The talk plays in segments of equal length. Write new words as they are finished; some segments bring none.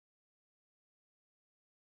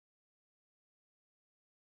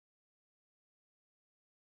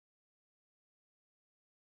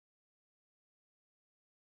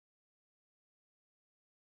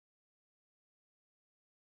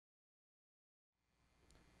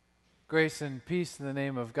Grace and peace in the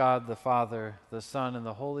name of God, the Father, the Son, and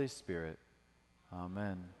the Holy Spirit.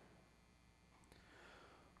 Amen.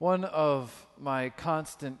 One of my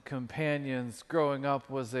constant companions growing up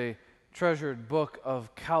was a treasured book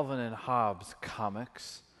of Calvin and Hobbes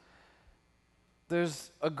comics.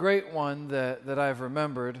 There's a great one that I've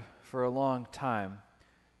remembered for a long time.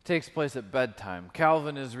 It takes place at bedtime.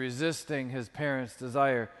 Calvin is resisting his parents'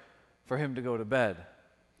 desire for him to go to bed.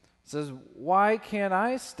 Says, "Why can't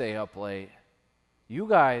I stay up late? You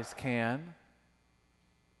guys can."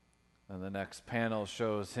 And the next panel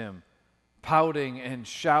shows him pouting and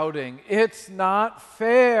shouting, "It's not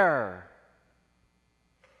fair."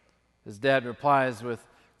 His dad replies with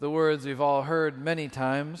the words we've all heard many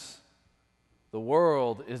times, "The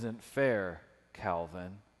world isn't fair,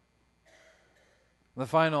 Calvin." The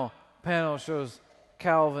final panel shows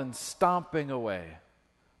Calvin stomping away,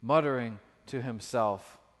 muttering to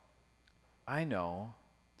himself, "I know,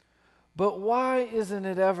 but why isn't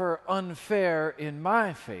it ever unfair in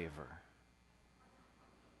my favor?"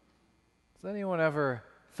 Has anyone ever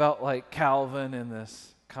felt like Calvin in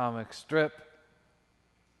this comic strip?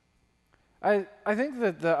 I think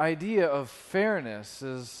that the idea of fairness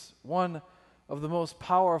is one of the most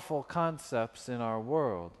powerful concepts in our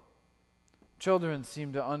world. Children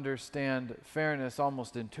seem to understand fairness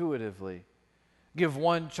almost intuitively. Give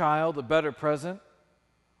one child a better present,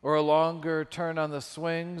 or a longer turn on the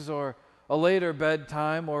swings, or a later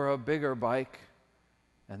bedtime, or a bigger bike,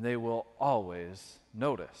 and they will always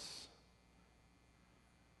notice.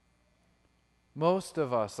 Most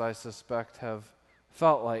of us, I suspect, have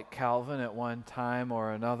felt like Calvin at one time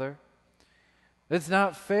or another. It's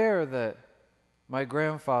not fair that my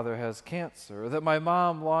grandfather has cancer, or that my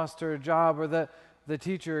mom lost her job, or that the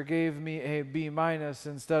teacher gave me a B-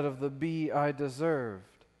 instead of the B I deserved.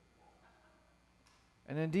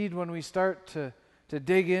 And indeed, when we start to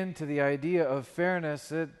dig into the idea of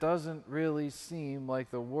fairness, it doesn't really seem like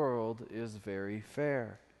the world is very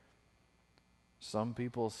fair. Some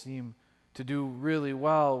people seem to do really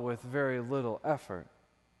well with very little effort.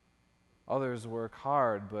 Others work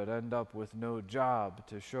hard but end up with no job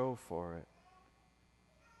to show for it.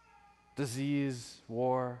 Disease,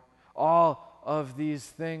 war, all of these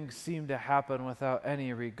things seem to happen without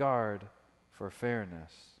any regard for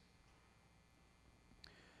fairness.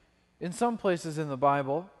 In some places in the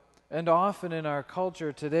Bible, and often in our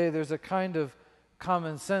culture today, there's a kind of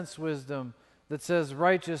common sense wisdom that says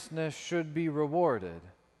righteousness should be rewarded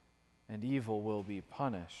and evil will be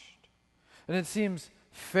punished. And it seems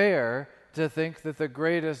fair to think that the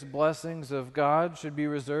greatest blessings of God should be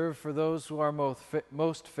reserved for those who are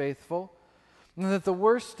most faithful, and that the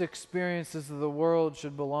worst experiences of the world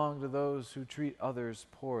should belong to those who treat others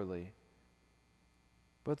poorly.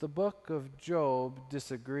 But the book of Job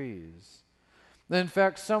disagrees. In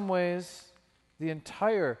fact, some ways, the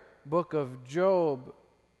entire book of Job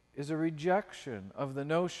is a rejection of the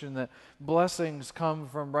notion that blessings come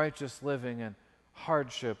from righteous living and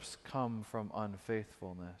hardships come from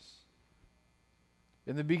unfaithfulness.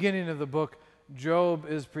 In the beginning of the book, Job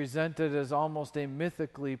is presented as almost a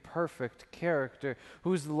mythically perfect character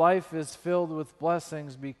whose life is filled with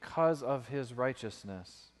blessings because of his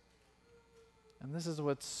righteousness. And this is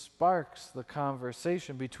what sparks the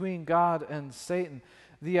conversation between God and Satan.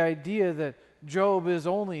 The idea that Job is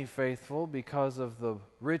only faithful because of the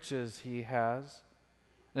riches he has.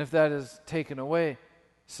 And if that is taken away,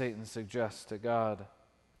 Satan suggests to God,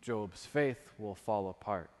 Job's faith will fall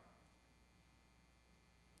apart.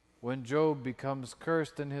 When Job becomes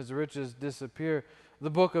cursed and his riches disappear, the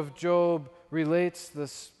book of Job relates the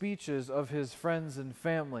speeches of his friends and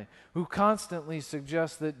family, who constantly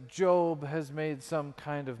suggest that Job has made some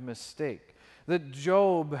kind of mistake, that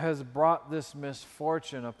Job has brought this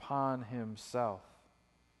misfortune upon himself.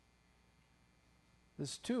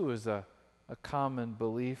 This too is a common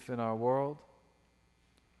belief in our world.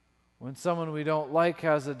 When someone we don't like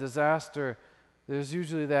has a disaster, there's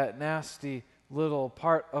usually that nasty little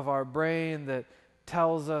part of our brain that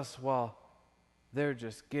tells us, well, they're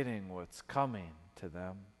just getting what's coming to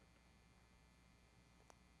them.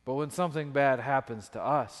 But when something bad happens to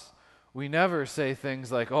us, we never say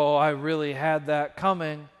things like, "Oh, I really had that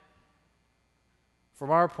coming."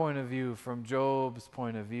 From our point of view, from Job's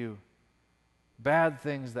point of view, bad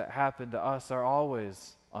things that happen to us are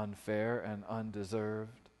always unfair and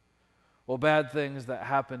undeserved. Well, bad things that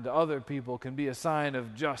happen to other people can be a sign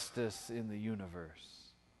of justice in the universe.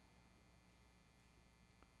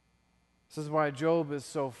 This is why Job is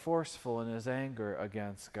so forceful in his anger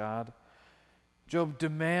against God. Job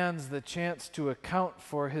demands the chance to account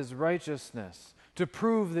for his righteousness, to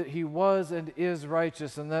prove that he was and is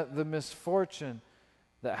righteous, and that the misfortune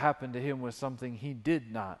that happened to him was something he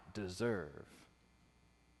did not deserve.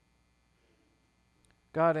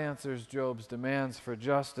 God answers Job's demands for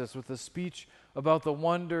justice with a speech about the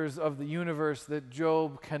wonders of the universe that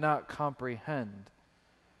Job cannot comprehend.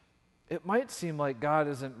 It might seem like God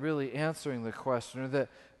isn't really answering the question, or that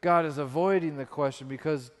God is avoiding the question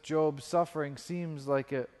because Job's suffering seems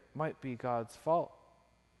like it might be God's fault.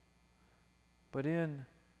 But in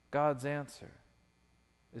God's answer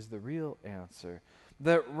is the real answer,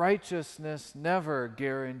 that righteousness never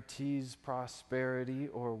guarantees prosperity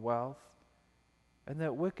or wealth, and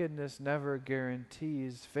that wickedness never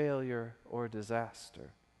guarantees failure or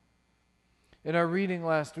disaster. In our reading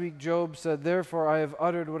last week, Job said, "Therefore I have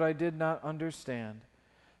uttered what I did not understand,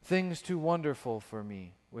 things too wonderful for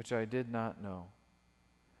me, which I did not know.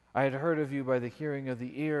 I had heard of you by the hearing of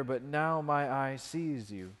the ear, but now my eye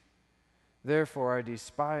sees you. Therefore I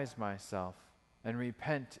despise myself and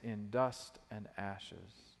repent in dust and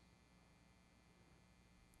ashes."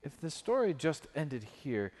 If the story just ended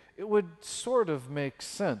here, it would sort of make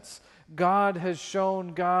sense. God has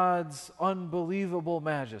shown God's unbelievable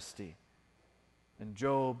majesty, and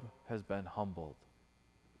Job has been humbled.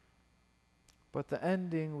 But the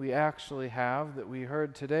ending we actually have that we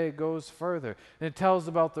heard today goes further, and it tells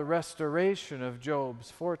about the restoration of Job's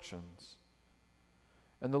fortunes.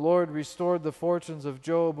 And the Lord restored the fortunes of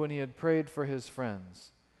Job when he had prayed for his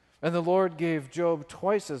friends. And the Lord gave Job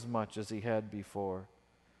twice as much as he had before.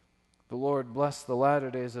 The Lord blessed the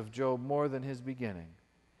latter days of Job more than his beginning.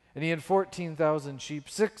 And he had 14,000 sheep,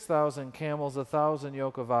 6,000 camels, 1,000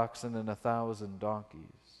 yoke of oxen, and 1,000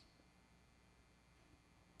 donkeys.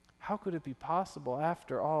 How could it be possible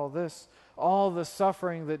after all this, all the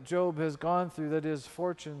suffering that Job has gone through, that his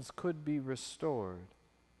fortunes could be restored?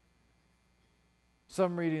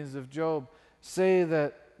 Some readings of Job say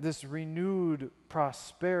that this renewed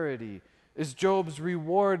prosperity is Job's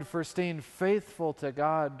reward for staying faithful to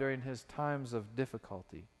God during his times of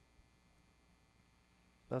difficulty.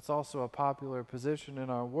 That's also a popular position in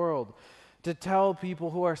our world, to tell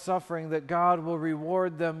people who are suffering that God will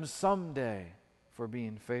reward them someday for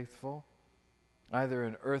being faithful, either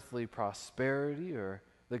in earthly prosperity or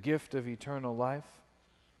the gift of eternal life.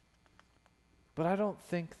 But I don't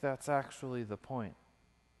think that's actually the point.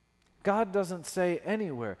 God doesn't say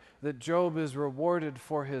anywhere that Job is rewarded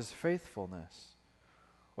for his faithfulness,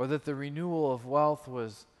 or that the renewal of wealth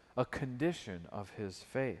was a condition of his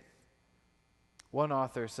faith. One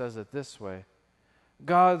author says it this way: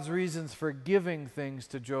 God's reasons for giving things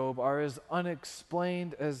to Job are as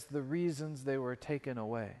unexplained as the reasons they were taken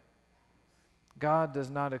away. God does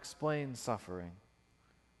not explain suffering,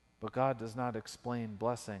 but God does not explain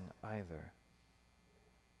blessing either.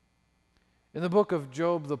 In the book of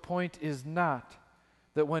Job, the point is not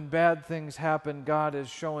that when bad things happen, God is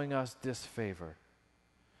showing us disfavor.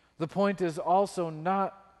 The point is also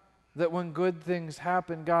not that when good things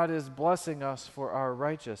happen, God is blessing us for our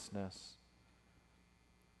righteousness.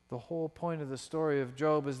 The whole point of the story of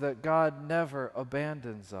Job is that God never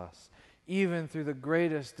abandons us, even through the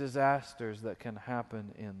greatest disasters that can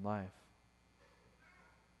happen in life.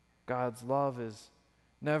 God's love is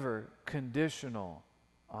never conditional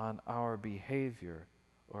on our behavior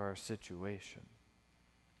or our situation.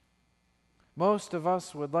 Most of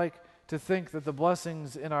us would like to think that the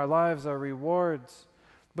blessings in our lives are rewards,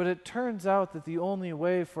 but it turns out that the only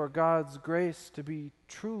way for God's grace to be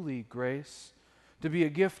truly grace, to be a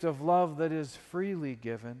gift of love that is freely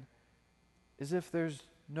given, is if there's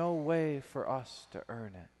no way for us to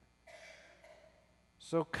earn it.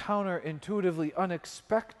 So counterintuitively,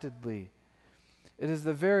 unexpectedly, it is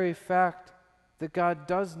the very fact that God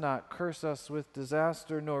does not curse us with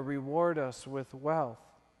disaster nor reward us with wealth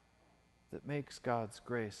that makes God's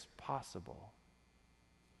grace possible.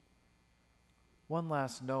 One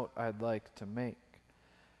last note I'd like to make.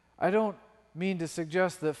 I don't mean to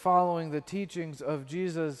suggest that following the teachings of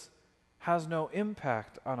Jesus has no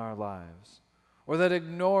impact on our lives, or that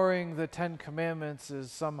ignoring the Ten Commandments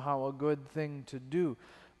is somehow a good thing to do.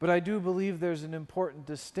 But I do believe there's an important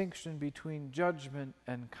distinction between judgment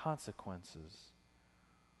and consequences.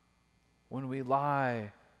 When we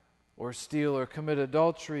lie or steal or commit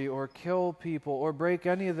adultery or kill people or break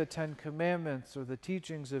any of the Ten Commandments or the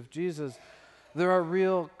teachings of Jesus, there are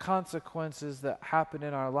real consequences that happen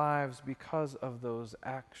in our lives because of those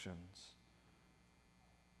actions.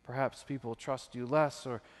 Perhaps people trust you less,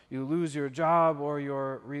 or you lose your job, or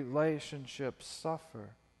your relationships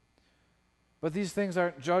suffer. But these things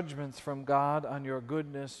aren't judgments from God on your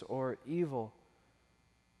goodness or evil.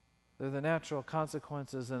 They're the natural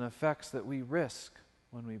consequences and effects that we risk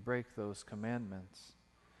when we break those commandments.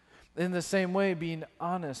 In the same way, being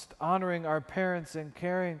honest, honoring our parents, and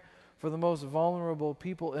caring for the most vulnerable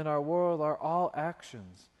people in our world are all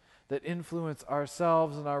actions that influence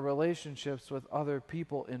ourselves and our relationships with other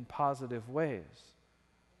people in positive ways.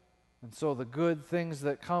 And so the good things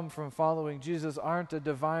that come from following Jesus aren't a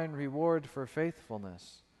divine reward for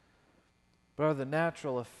faithfulness, but are the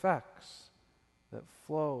natural effects that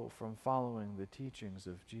flow from following the teachings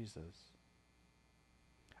of Jesus.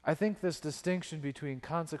 I think this distinction between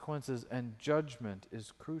consequences and judgment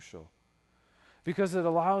is crucial because it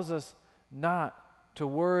allows us not to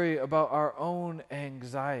worry about our own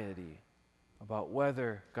anxiety about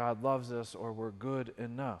whether God loves us or we're good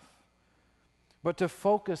enough, but to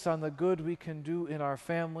focus on the good we can do in our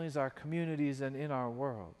families, our communities, and in our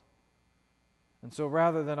world. And so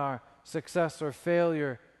rather than our success or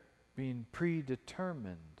failure being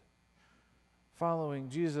predetermined, following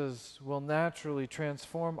Jesus will naturally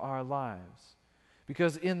transform our lives,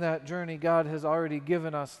 because in that journey God has already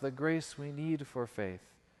given us the grace we need for faith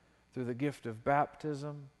through the gift of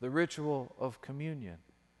baptism, the ritual of communion,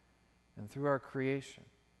 and through our creation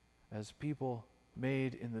as people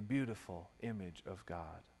made in the beautiful image of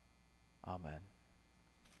God. Amen.